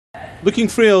Looking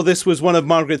frail, this was one of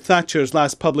Margaret Thatcher's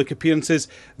last public appearances,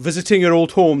 visiting her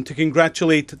old home to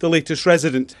congratulate the latest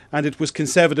resident. And it was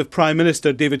Conservative Prime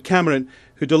Minister David Cameron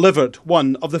who delivered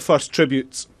one of the first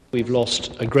tributes. We've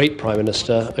lost a great Prime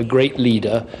Minister, a great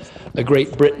leader, a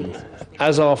great Britain.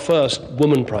 As our first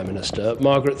woman Prime Minister,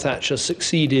 Margaret Thatcher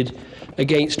succeeded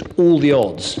against all the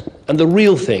odds. And the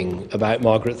real thing about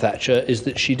Margaret Thatcher is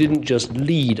that she didn't just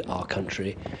lead our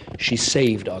country, she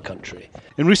saved our country.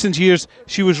 In recent years,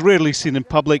 she was rarely seen in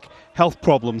public. Health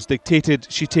problems dictated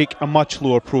she take a much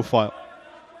lower profile.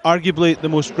 Arguably the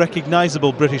most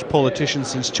recognisable British politician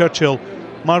since Churchill,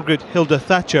 Margaret Hilda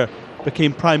Thatcher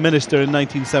became Prime Minister in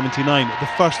 1979, the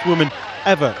first woman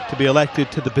ever to be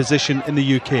elected to the position in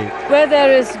the UK. Where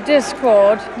there is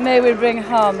discord, may we bring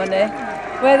harmony.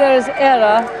 Where there is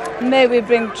error, may we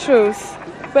bring truth.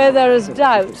 Where there is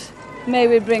doubt, may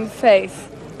we bring faith.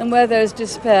 And where there is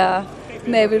despair,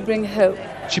 may we bring hope.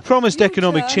 She promised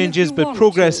economic changes, but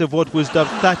progress of what was dubbed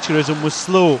Thatcherism was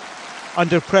slow.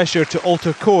 Under pressure to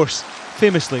alter course,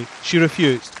 famously, she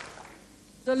refused.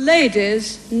 The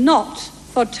ladies not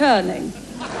for turning.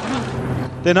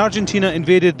 Then Argentina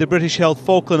invaded the British-held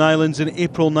Falkland Islands in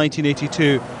April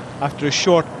 1982. After a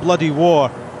short, bloody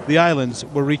war, the islands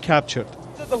were recaptured.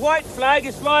 The white flag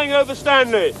is flying over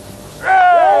Stanley. So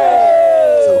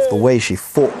the way she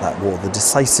fought that war, the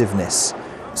decisiveness,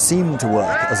 seemed to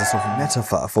work as a sort of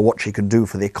metaphor for what she could do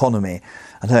for the economy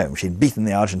at home. She'd beaten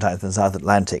the Argentines in the South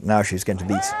Atlantic. Now she was going to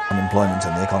beat unemployment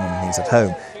and the economy and things at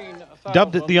home.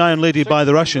 Dubbed the Iron Lady by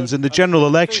the Russians in the general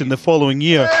election the following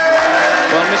year,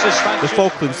 the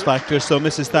Falklands factor saw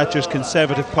Mrs Thatcher's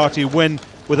Conservative Party win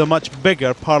with a much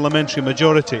bigger parliamentary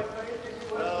majority.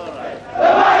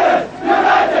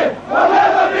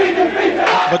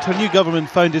 But her new government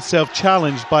found itself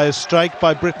challenged by a strike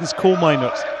by Britain's coal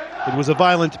miners. It was a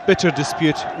violent, bitter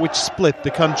dispute which split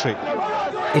the country.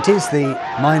 It is the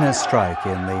miners' strike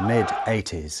in the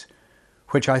mid-80s,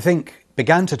 which I think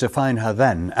began to define her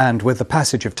then, and with the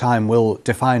passage of time will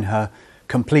define her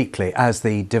completely as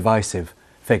the divisive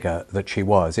figure that she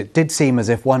was. It did seem as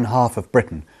if one half of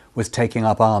Britain was taking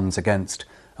up arms against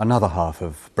another half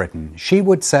of Britain. She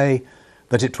would say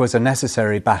that it was a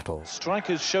necessary battle.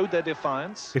 Strikers showed their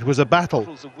defiance. It was a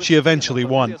battle she eventually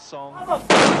won.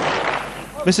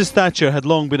 Mrs Thatcher had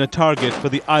long been a target for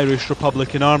the Irish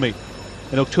Republican Army.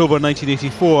 In October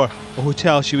 1984, a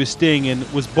hotel she was staying in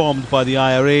was bombed by the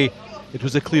IRA. It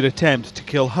was a clear attempt to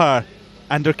kill her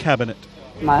and her cabinet.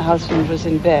 My husband was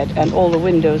in bed and all the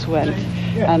windows went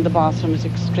and the bathroom was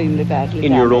extremely badly damaged.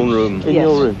 In your own room? In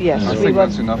your room. Yes, I think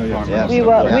that's enough. We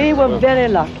were very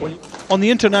lucky. On the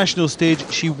international stage,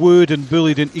 she wooed and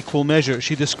bullied in equal measure.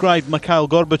 She described Mikhail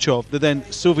Gorbachev, the then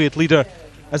Soviet leader,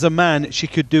 as a man she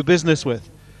could do business with.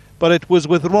 But it was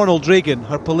with Ronald Reagan,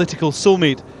 her political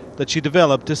soulmate, that she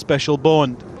developed a special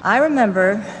bond. I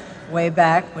remember way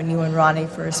back when you and Ronnie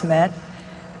first met,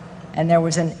 and there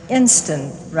was an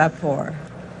instant rapport.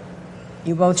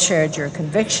 You both shared your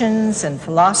convictions and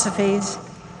philosophies,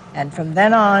 and from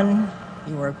then on,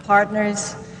 you were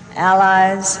partners,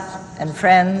 allies, and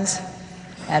friends,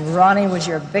 and Ronnie was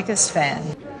your biggest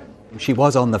fan. She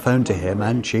was on the phone to him,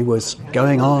 and she was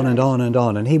going on and on and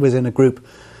on, and he was in a group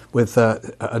with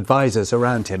advisors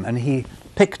around him, and he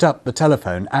picked up the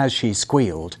telephone as she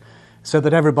squealed so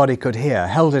that everybody could hear,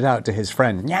 held it out to his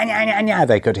friends, nya, nya, nya, nya,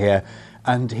 they could hear,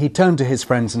 and he turned to his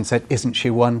friends and said, "Isn't she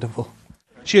wonderful?"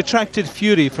 She attracted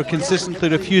fury for consistently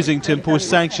refusing to impose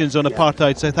sanctions on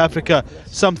apartheid South Africa.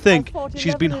 Some think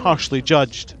she's been harshly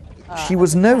judged. She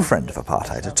was no friend of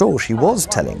apartheid at all. She was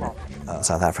telling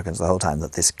South Africans the whole time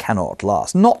that this cannot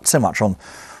last, not so much on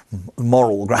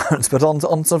moral grounds, but on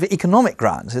sort of economic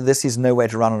grounds. This is no way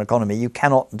to run an economy. You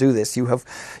cannot do this. You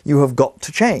have got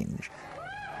to change.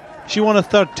 She won a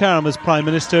third term as Prime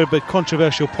Minister, but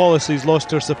controversial policies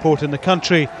lost her support in the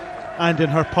country and in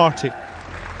her party.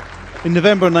 In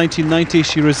November 1990,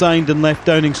 she resigned and left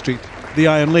Downing Street. The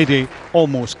Iron Lady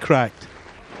almost cracked.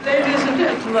 Ladies and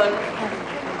gentlemen,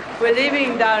 we're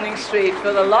leaving Downing Street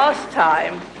for the last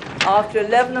time after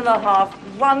 11 and a half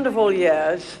wonderful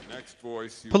years.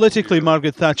 Politically,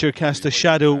 Margaret Thatcher cast a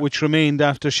shadow which remained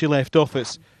after she left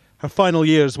office. Her final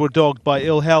years were dogged by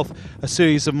ill health. A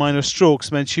series of minor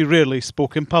strokes meant she rarely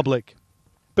spoke in public.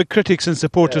 But critics and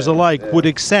supporters alike would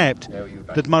accept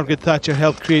that Margaret Thatcher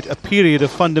helped create a period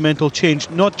of fundamental change,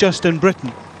 not just in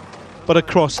Britain, but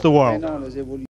across the world.